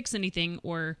fix anything,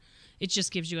 or it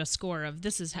just gives you a score of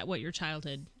this is what your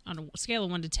childhood on a scale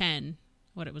of 1 to 10,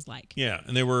 what it was like. Yeah.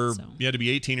 And you had to be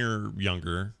 18 or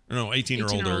younger, 18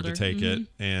 or older to take it.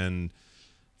 And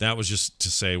that was just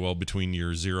to say, well, between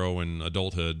your 0 and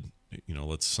adulthood,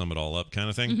 let's sum it all up kind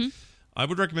of thing. I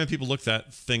would recommend people look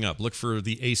that thing up. Look for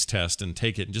the ACE test and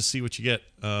take it and just see what you get.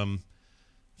 I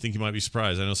think you might be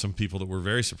surprised. I know some people that were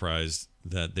very surprised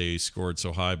that they scored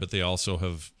so high, but they also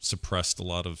have suppressed a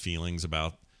lot of feelings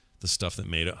about the stuff that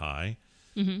made it high.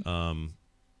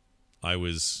 I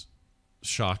was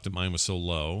shocked that mine was so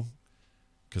low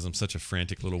because I'm such a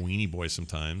frantic little weenie boy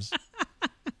sometimes.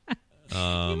 You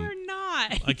are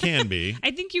not. I can be.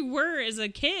 I think you were as a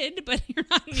kid, but you're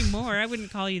not anymore. I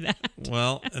wouldn't call you that.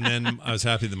 Well, and then I was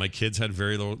happy that my kids had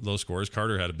very low scores.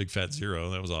 Carter had a big fat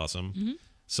 0. That was awesome.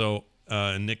 So,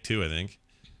 and Nick too, I think.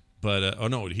 But,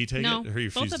 did he take it? Or he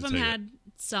refused both of to them take had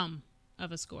some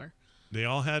of a score. They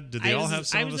all had, did they all have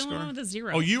some of a score? I was the only one with a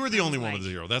 0. Oh, you were the only one with a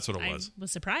 0. That's what it was. I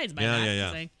was surprised by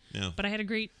that. Yeah. But I had a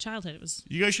great childhood.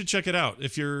 You guys should check it out.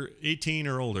 If you're 18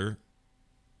 or older, you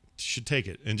should take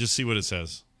it and just see what it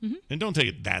says. And don't take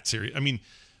it that serious. I mean,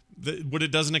 what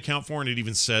it doesn't account for, and it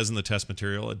even says in the test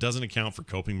material, it doesn't account for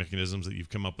coping mechanisms that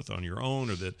you've come up with on your own,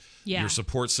 or that your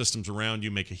support systems around you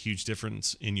make a huge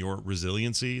difference in your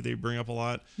resiliency. They bring up a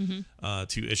lot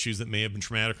to issues that may have been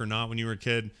traumatic or not when you were a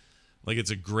kid. Like,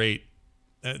 it's a great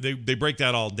they break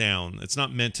that all down. It's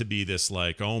not meant to be this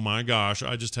like, oh my gosh,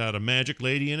 I just had a magic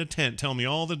lady in a tent tell me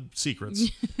all the secrets.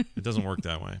 It doesn't work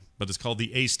that way. But it's called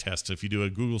the ACE test. If you do a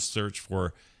Google search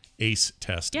for ACE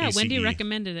test. Yeah, ACE. Wendy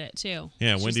recommended it too.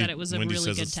 Yeah, she Wendy said it was a Wendy really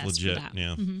says good it's test legit. for that.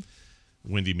 Yeah,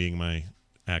 Wendy being my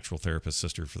actual therapist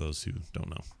sister. For those who don't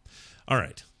know. All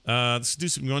right, let's do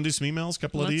some. You want to do some emails? A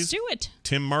couple of these. Let's do it.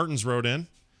 Tim Martins wrote in.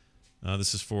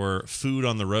 This is for food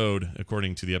on the road.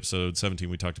 According to the episode 17,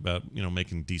 we talked about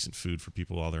making decent food for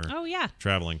people while they're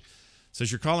traveling.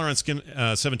 Says your caller on Skim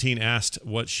 17 asked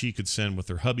what she could send with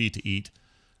her hubby to eat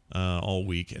all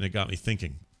week, and it got me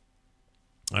thinking.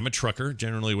 I'm a trucker,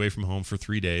 generally away from home for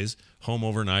 3 days, home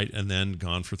overnight, and then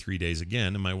gone for 3 days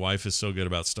again. And my wife is so good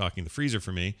about stocking the freezer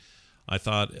for me, I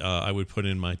thought I would put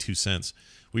in my 2 cents.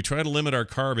 We try to limit our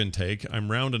carb intake. I'm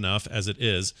round enough as it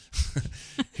is.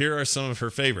 Here are some of her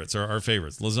favorites, or our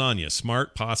favorites. Lasagna,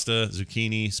 smart pasta,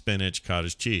 zucchini, spinach,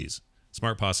 cottage cheese.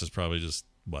 Smart pasta is probably just,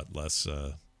 less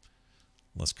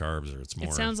carbs, or it's more.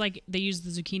 It sounds like they use the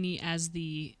zucchini as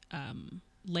the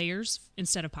layers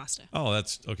instead of pasta. Oh,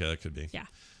 that's okay. That could be. Yeah.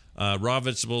 Raw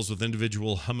vegetables with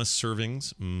individual hummus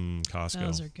servings. Costco.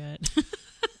 Those are good.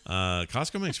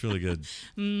 Costco makes really good.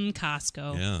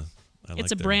 Costco. Yeah.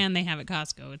 It's a brand they have at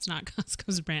Costco. It's not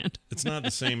Costco's brand. It's not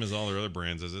the same as all their other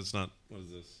brands, is it? It's not, what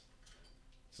is this?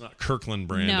 It's not Kirkland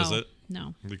brand, no, is it?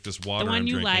 No. Like this water The one I'm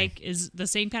you drinking. like is the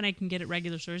same kind I can get at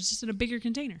regular stores, just in a bigger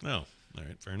container. Oh, all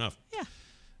right. Fair enough. Yeah.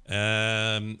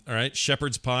 All right.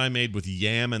 Shepherd's pie made with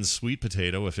yam and sweet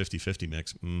potato, a 50-50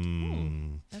 mix.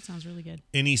 Ooh, that sounds really good.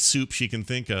 Any soup she can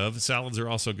think of. Salads are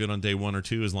also good on day 1 or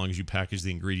 2 as long as you package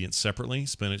the ingredients separately.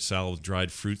 Spinach salad with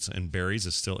dried fruits and berries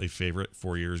is still a favorite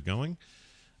 4 years going.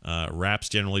 Wraps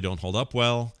generally don't hold up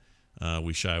well.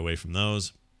 We shy away from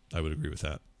those. I would agree with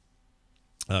that.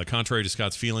 Contrary to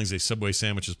Scott's feelings, a Subway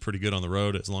sandwich is pretty good on the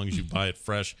road as long as you buy it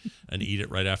fresh and eat it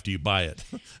right after you buy it.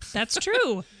 That's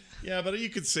true. Yeah, but you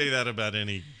could say that about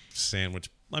any sandwich.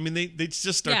 I mean, they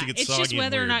just start to get it's soggy just whether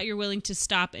and or weird. not you're willing to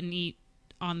stop and eat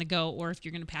on the go, or if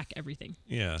you're going to pack everything.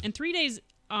 Yeah. And 3 days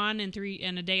on and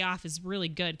a day off is really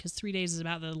good, because 3 days is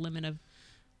about the limit of,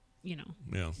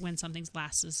 when something's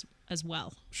lasts as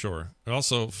well. Sure. It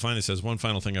also finally says one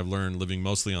final thing I've learned living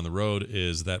mostly on the road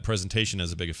is that presentation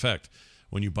has a big effect.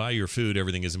 When you buy your food,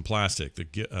 everything is in plastic.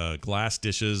 The glass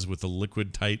dishes with the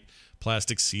liquid tight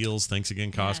plastic seals, thanks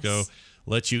again, Costco, Yes.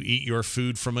 let you eat your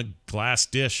food from a glass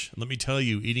dish. Let me tell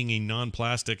you, eating a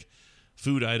non-plastic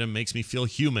food item makes me feel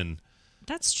human.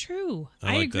 That's true.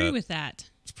 I I like agree that. with that.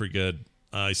 It's pretty good.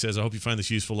 He says, I hope you find this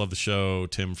useful. Love the show.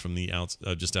 Tim from the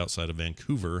just outside of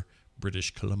Vancouver,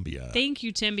 British Columbia. Thank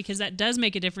you, Tim, because that does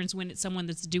make a difference when it's someone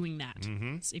that's doing that.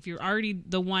 Mm-hmm. If you're already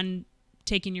the one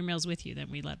taking your meals with you,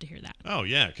 then we'd love to hear that. Oh,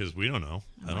 yeah, because we don't know.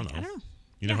 I don't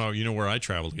know. You know where I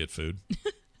travel to get food.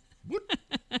 Whoop.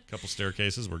 Couple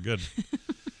staircases. We're good.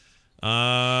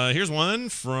 Here's one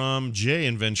from Jay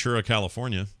in Ventura,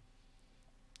 California.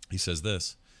 He says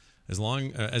this. As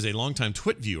a longtime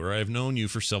Twit viewer, I have known you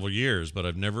for several years, but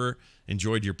I've never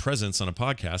enjoyed your presence on a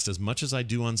podcast as much as I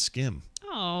do on Skim.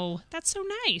 Oh, that's so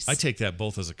nice. I take that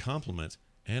both as a compliment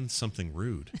and something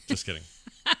rude. Just kidding.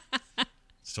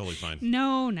 It's totally fine.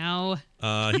 No.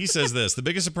 He says this. The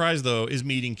biggest surprise, though, is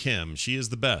meeting Kim. She is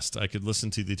the best. I could listen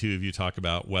to the two of you talk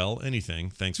about, anything.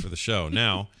 Thanks for the show.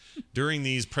 Now, during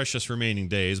these precious remaining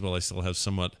days, while I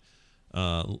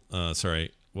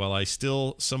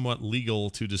still somewhat legal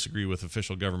to disagree with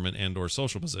official government and or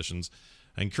social positions,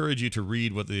 I encourage you to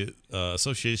read what the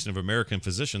Association of American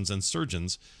Physicians and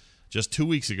Surgeons just 2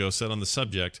 weeks ago said on the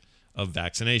subject of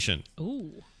vaccination.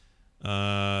 Ooh.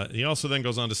 He also then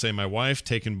goes on to say, my wife,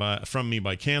 taken from me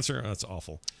by cancer, that's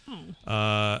awful,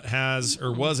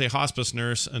 was a hospice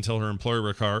nurse until her employer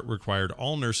required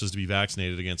all nurses to be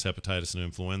vaccinated against hepatitis and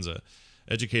influenza.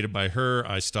 Educated by her,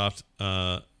 I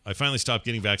finally stopped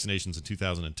getting vaccinations in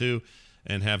 2002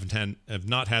 and have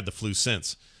not had the flu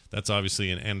since. That's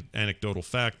obviously an anecdotal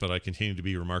fact, but I continue to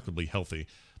be remarkably healthy.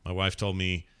 My wife told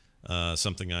me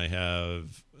something I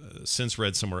have since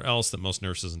read somewhere else, that most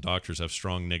nurses and doctors have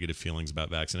strong negative feelings about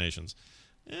vaccinations.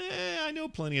 I know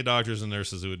plenty of doctors and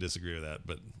nurses who would disagree with that,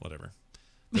 but whatever.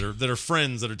 That are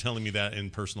friends that are telling me that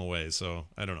in personal ways, so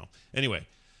I don't know. Anyway.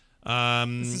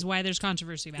 This is why there's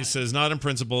controversy about it. He says, not in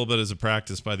principle, but as a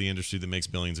practice by the industry that makes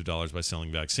billions of dollars by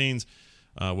selling vaccines,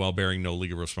 while bearing no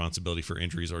legal responsibility for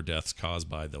injuries or deaths caused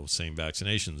by those same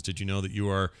vaccinations. Did you know that you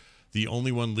are the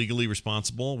only one legally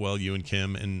responsible? Well, you and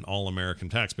Kim and all American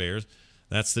taxpayers.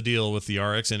 That's the deal with the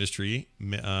RX industry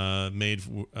made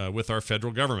with our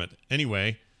federal government.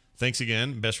 Anyway, thanks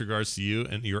again. Best regards to you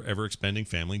and your ever-expanding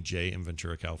family, Jay in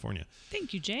Ventura, California.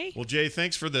 Thank you, Jay. Well, Jay,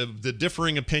 thanks for the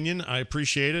differing opinion. I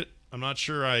appreciate it. not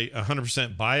sure I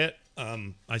 100% buy it.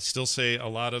 I still say a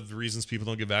lot of the reasons people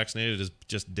don't get vaccinated is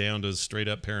just down to straight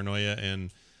up paranoia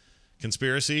and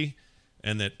conspiracy,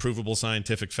 and that provable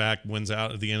scientific fact wins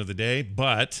out at the end of the day.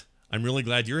 But I'm really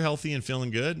glad you're healthy and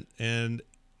feeling good. And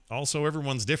also,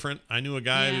 everyone's different. I knew a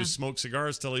guy who smoked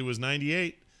cigars till he was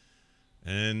 98,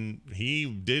 and he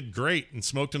did great and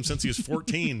smoked them since he was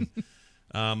 14.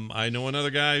 I know another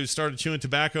guy who started chewing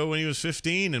tobacco when he was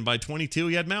 15, and by 22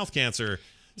 he had mouth cancer.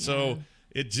 So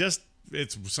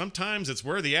sometimes it's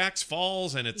where the axe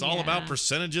falls, and it's all about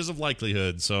percentages of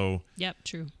likelihood. So yep,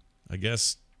 true. I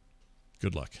guess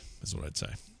good luck is what I'd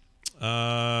say.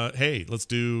 Hey, let's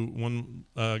do one.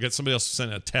 Get somebody else to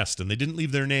send a test, and they didn't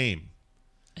leave their name.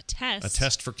 A test? A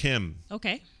test for Kim.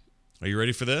 Okay. Are you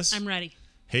ready for this? I'm ready.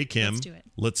 Hey, Kim. Let's do it.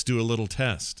 Let's do a little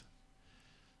test.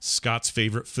 Scott's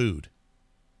favorite food.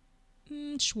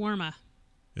 Shawarma.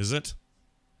 Is it?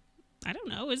 I don't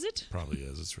know. Is it? Probably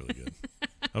is. It's really good.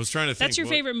 I was trying to think. That's your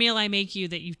favorite meal I make you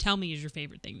that you tell me is your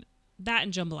favorite thing. That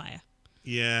and jambalaya.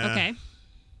 Yeah. Okay.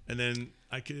 And then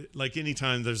I could, like,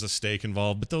 anytime there's a steak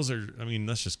involved, but those are, I mean,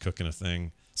 that's just cooking a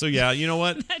thing. So yeah, you know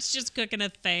what? That's just cooking a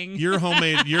thing. Your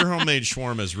homemade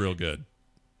shawarma is real good.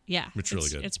 Yeah. It's really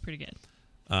good. It's pretty good.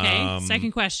 Okay.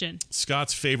 Second question.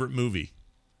 Scott's favorite movie.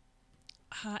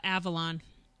 Avalon.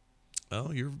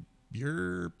 Oh,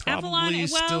 you're probably Avalon,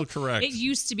 still correct. It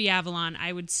used to be Avalon.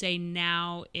 I would say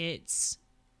now it's,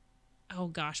 oh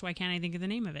gosh, why can't I think of the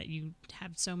name of it? You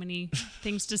have so many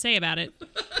things to say about it.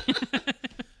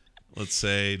 Let's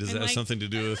say, does that have something to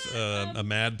do with a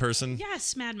mad person?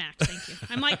 Yes, Mad Max. Thank you.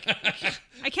 I'm like,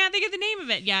 I can't think of the name of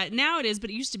it. Yeah, now it is, but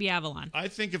it used to be Avalon. I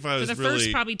think if I was for the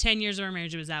first probably 10 years of our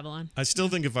marriage, it was Avalon. I still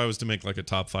think if I was to make like a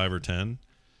top 5 or 10,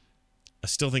 I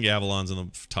still think Avalon's in the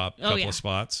top couple of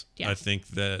spots. Yeah. I think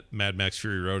that Mad Max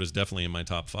Fury Road is definitely in my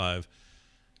top 5.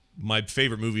 My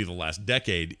favorite movie of the last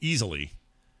decade, easily,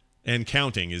 and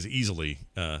counting, is easily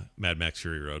Mad Max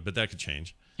Fury Road, but that could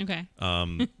change. Okay.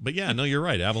 But yeah, no, you're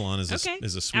right. Avalon is a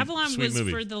sweet Avalon sweet movie.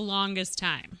 was for the longest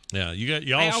time. Yeah,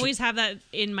 y'all. I always have that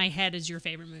in my head as your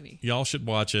favorite movie. Y'all should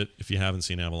watch it if you haven't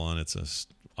seen Avalon. It's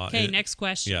okay. Next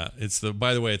question. Yeah, it's the.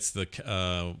 By the way, it's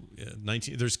the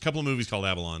 19. There's a couple of movies called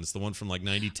Avalon. It's the one from like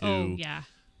 92. Oh yeah.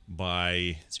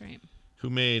 By that's right. Who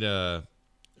made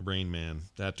Rain Man?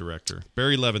 That director,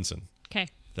 Barry Levinson. Okay.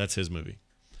 That's his movie.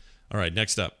 All right,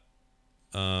 next up.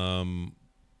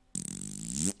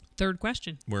 Third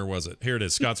question. Where was it? Here it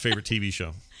is. Scott's favorite TV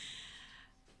show.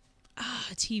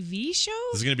 A TV show?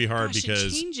 This is going to be hard because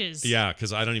it changes. Yeah,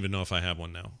 because I don't even know if I have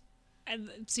one now.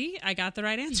 See, I got the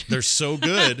right answer. They're so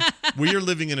good. We are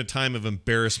living in a time of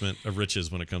embarrassment of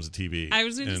riches when it comes to TV. I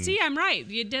was going to see. I'm right.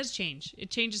 It does change.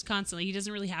 It changes constantly. He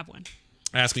doesn't really have one.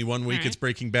 Ask me one week it's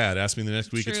Breaking Bad. Ask me the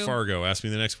next week it's Fargo. Ask me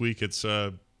the next week it's.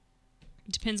 It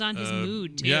depends on his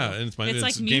mood too. Yeah, and it's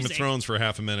like Game of Thrones for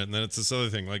half a minute, and then it's this other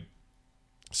thing. Like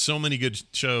so many good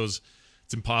shows,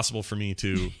 it's impossible for me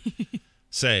to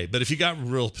say. But if you got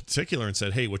real particular and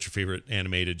said, "Hey, what's your favorite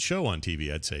animated show on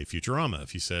TV?" I'd say Futurama.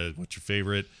 If you said, "What's your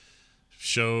favorite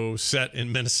show set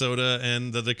in Minnesota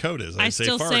and the Dakotas?" I'd say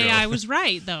Fargo. say I was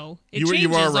right though. It changes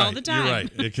you are right. all the time. You're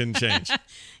right. It can change.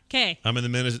 Okay. I'm in the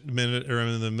minute, or I'm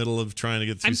in the middle of trying to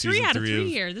get through I'm season 3 out of 3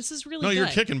 here. This is really good. No, you're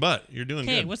kicking butt. You're doing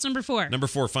good. Okay, what's number 4? Number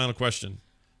 4, final question.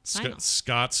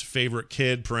 Scott's favorite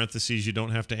kid, parentheses, you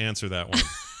don't have to answer that one.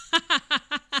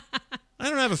 I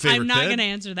don't have a favorite kid. I'm not going to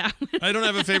answer that one. I don't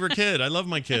have a favorite kid. I love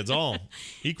my kids all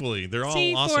equally. They're all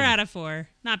awesome. 4 out of 4.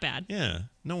 Not bad. Yeah.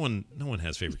 No one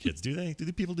has favorite kids, do they? Do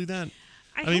the people do that?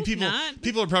 I mean, people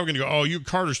are probably going to go, "Oh,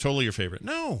 Carter's totally your favorite."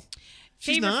 No.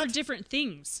 She's favorite not. for different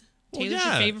things. Well, Taylor's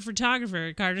your favorite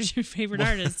photographer. Carter's your favorite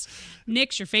artist.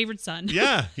 Nick's your favorite son.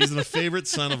 Yeah, he's the favorite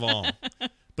son of all.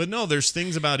 But no, there's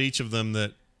things about each of them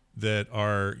that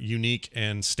are unique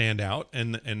and stand out,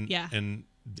 and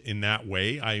in that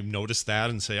way, I notice that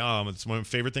and say, "Oh, it's my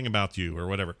favorite thing about you," or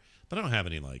whatever. But I don't have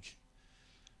any like.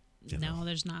 No,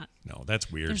 there's not. No,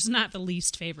 that's weird. There's not the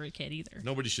least favorite kid either.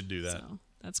 Nobody should do that. So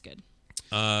that's good.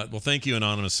 Well, thank you,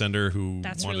 anonymous sender, who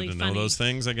wanted really to funny. know those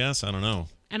things. I guess I don't know.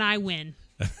 And I win.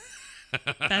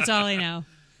 That's all I know.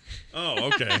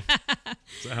 Oh, okay.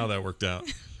 Is that how that worked out?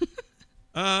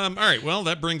 All right. Well,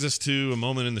 that brings us to a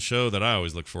moment in the show that I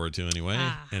always look forward to anyway,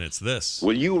 and it's this.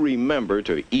 Will you remember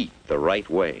to eat the right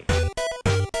way?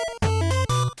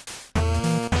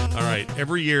 All right.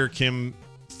 Every year, Kim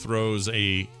throws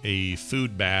a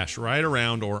food bash right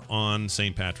around or on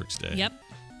St. Patrick's Day. Yep.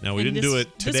 Now, we didn't do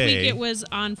it today. This week it was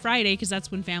on Friday because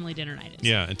that's when family dinner night is.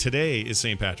 Yeah, and today is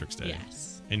St. Patrick's Day.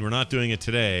 Yes. And we're not doing it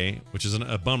today, which is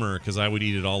a bummer because I would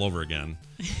eat it all over again.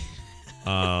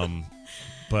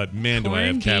 But man, do I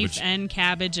have Corned cabbage. beef and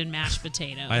cabbage and mashed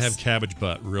potatoes. I have cabbage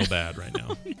butt real bad right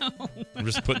now. No. I'm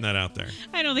just putting that out there.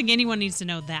 I don't think anyone needs to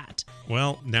know that.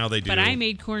 Well, now they do. But I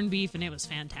made corned beef and it was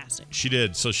fantastic. She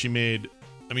did. So she made,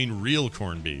 real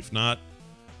corned beef, not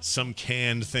some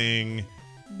canned thing.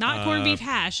 Not corned beef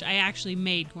hash. I actually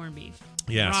made corned beef.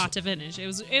 Yes. Raw to finish.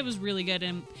 It was really good,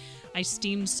 and I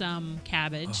steamed some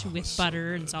cabbage with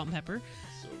butter and salt and pepper.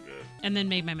 So good. And then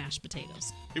made my mashed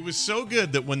potatoes. It was so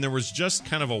good that when there was just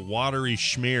kind of a watery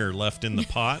schmear left in the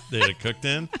pot that it cooked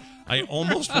in, I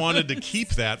almost wanted to keep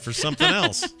that for something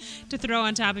else. To throw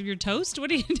on top of your toast? What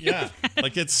do you do? Yeah,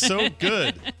 like it's so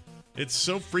good. It's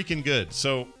so freaking good.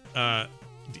 So,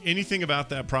 anything about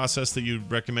that process that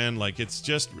you'd recommend? Like, it's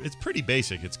pretty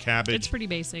basic. It's cabbage. It's pretty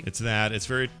basic. It's that. It's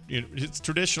very, it's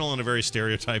traditional in a very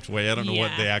stereotyped way. I don't know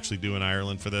what they actually do in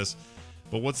Ireland for this.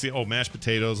 But mashed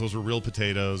potatoes. Those were real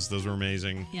potatoes. Those were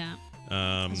amazing. Yeah.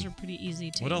 Those are pretty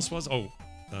easy too. What else was?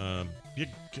 I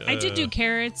did do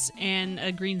carrots and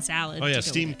a green salad. Oh yeah,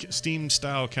 steam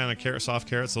style kind of soft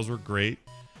carrots. Those were great.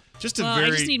 I just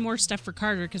need more stuff for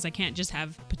Carter because I can't just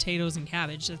have potatoes and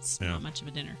cabbage. That's not much of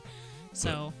a dinner.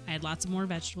 So I had lots of more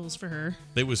vegetables for her.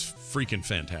 It was freaking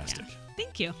fantastic. Yeah.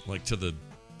 Thank you. Like to the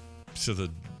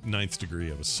ninth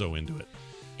degree, I was so into it.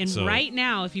 And right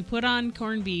now, if you put on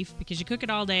corned beef, because you cook it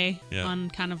all day on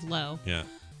kind of low,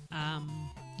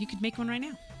 you could make one right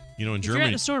now. In if Germany, you're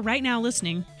at the store right now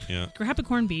listening, grab a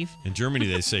corned beef. In Germany,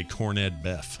 they say corned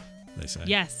beef. They say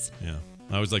yes. Yeah,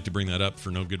 I always like to bring that up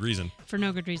for no good reason. For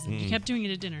no good reason. You kept doing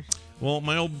it at dinner. Well,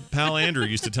 my old pal Andrew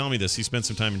used to tell me this. He spent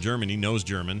some time in Germany. He knows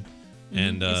German.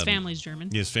 And his family's German.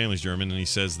 Yeah, his family's German, and he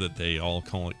says that they all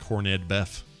call it corned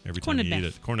beef every time you eat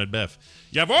it. Corned beef.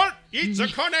 Jawohl, eat the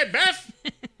corned beef.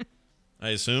 I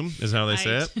assume is how they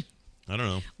say it. I don't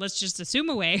know. Let's just assume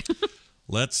away.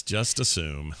 Let's just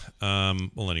assume.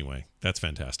 Well, anyway, that's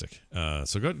fantastic.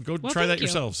 So go try that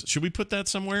yourselves. Should we put that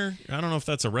somewhere? I don't know if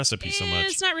that's a recipe so much.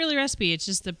 It's not really a recipe. It's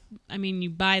just you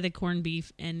buy the corned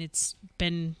beef, and it's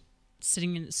been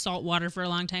sitting in salt water for a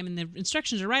long time, and the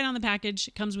instructions are right on the package.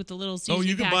 It comes with a little seasoning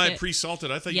you can packet. buy it pre-salted.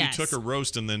 I thought you took a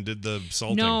roast and then did the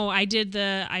salting. No, I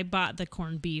bought the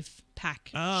corned beef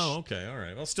pack. Oh, okay, all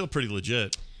right. Well, still pretty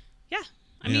legit. Yeah,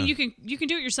 I mean you can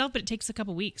do it yourself, but it takes a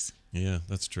couple weeks. Yeah,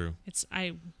 that's true.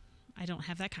 I don't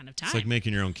have that kind of time. It's like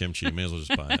making your own kimchi. You may as well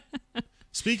just buy it.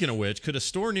 Speaking of which, could a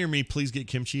store near me please get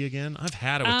kimchi again? I've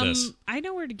had it with this. I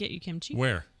know where to get you kimchi.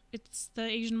 Where? It's the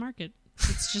Asian market.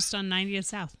 It's just on 90th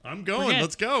South. I'm going.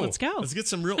 Let's go. Let's go. Let's get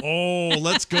some real... Oh,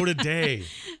 let's go today.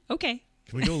 Okay.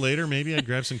 Can we go later? Maybe I'd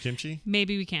grab some kimchi?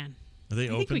 Maybe we can. Are they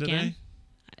open today?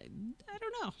 I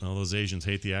don't know. Oh, those Asians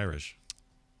hate the Irish.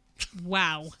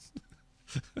 Wow.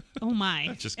 Oh,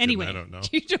 my. Just kidding. Anyway, I don't know.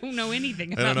 You don't know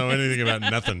anything about I don't know anything about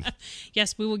nothing.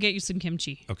 Yes, we will get you some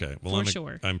kimchi. Okay. Well,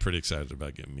 sure. I'm pretty excited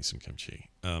about getting me some kimchi.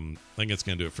 I think that's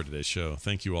going to do it for today's show.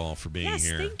 Thank you all for being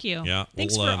here. Yes, thank you. Yeah.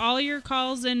 Thanks for all your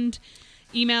calls and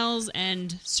emails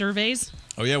and surveys.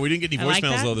 Oh, yeah. We didn't get any voicemails,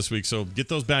 voicemails, though, this week. So get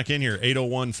those back in here.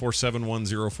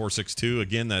 801-471-0462.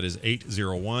 Again, that is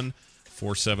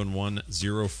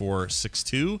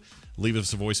 801-471-0462. Leave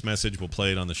us a voice message. We'll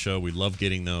play it on the show. We love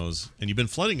getting those. And you've been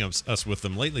flooding us with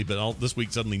them lately, but this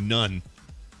week, suddenly none.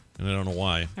 And I don't know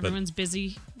why. Everyone's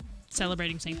busy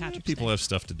celebrating St. Patrick's People Day. have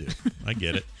stuff to do. I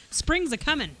get it. Spring's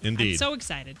a-coming. Indeed. I'm so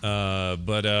excited.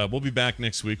 But we'll be back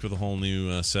next week with a whole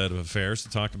new set of affairs to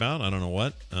talk about. I don't know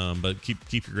what. But keep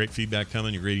your great feedback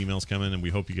coming, your great emails coming, and we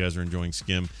hope you guys are enjoying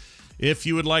Skim. If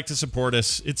you would like to support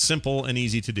us, it's simple and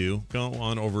easy to do. Go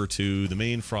on over to the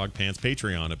main Frog Pants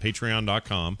Patreon at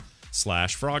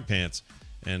patreon.com/frogpants.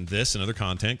 And this and other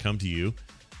content come to you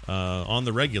on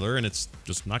the regular, and it's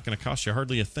just not going to cost you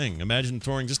hardly a thing. Imagine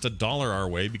throwing just $1 our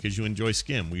way because you enjoy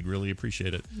Skim. We'd really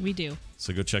appreciate it. We do.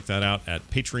 So go check that out at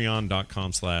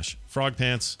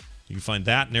patreon.com/frogpants. You can find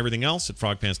that and everything else at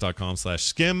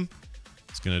frogpants.com/skim.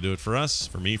 It's going to do it for us,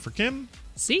 for me, for Kim.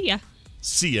 See ya.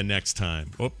 See you next time.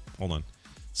 Oh, hold on.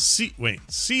 See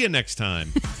you next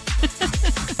time.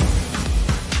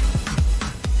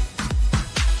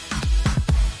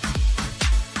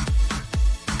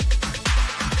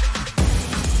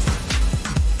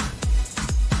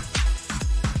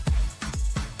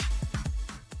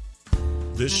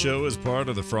 This show is part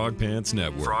of the Frog Pants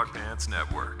Network. Frog Pants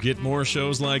Network. Get more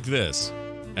shows like this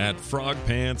at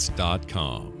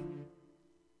frogpants.com.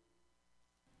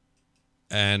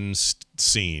 And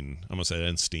scene. I'm going to say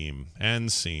and steam.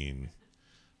 And scene.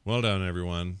 Well done,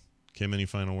 everyone. Kim, any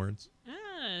final words?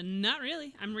 Not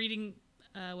really. I'm reading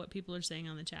what people are saying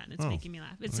on the chat, and it's making me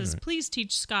laugh. It says, please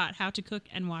teach Scott how to cook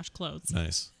and wash clothes.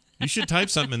 Nice. You should type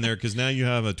something in there because now you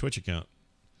have a Twitch account.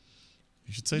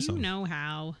 You should say You something. know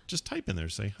how. Just type in there.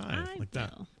 Say hi I like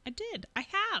that. will. I did. I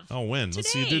have. Oh, when? Let's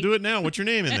see. Today. Do it now. What's your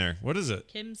name in there? What is it?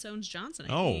 Kim Soames Johnson,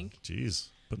 I Oh, think. jeez.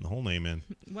 Putting the whole name in.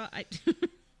 Well, I...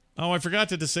 Oh, I forgot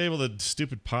to disable the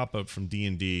stupid pop-up from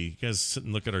D&D. You guys sit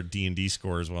and look at our D&D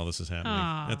scores while this is happening.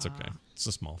 Aw. That's okay. It's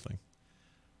a small thing.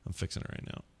 I'm fixing it right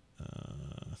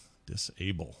now.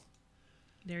 Disable.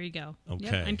 There you go. Okay.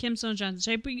 Yep, I'm Kim Soames Johnson.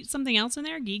 Should I put something else in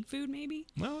there? Geek food, maybe?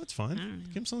 Well, that's fine. I don't know.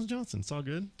 Kim Soames Johnson. It's all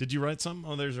good. Did you write something?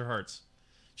 Oh, there's her hearts.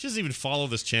 She doesn't even follow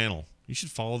this channel. You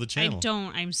should follow the channel. I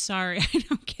don't. I'm sorry. I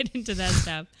don't get into that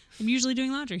stuff. I'm usually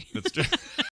doing laundry. That's true.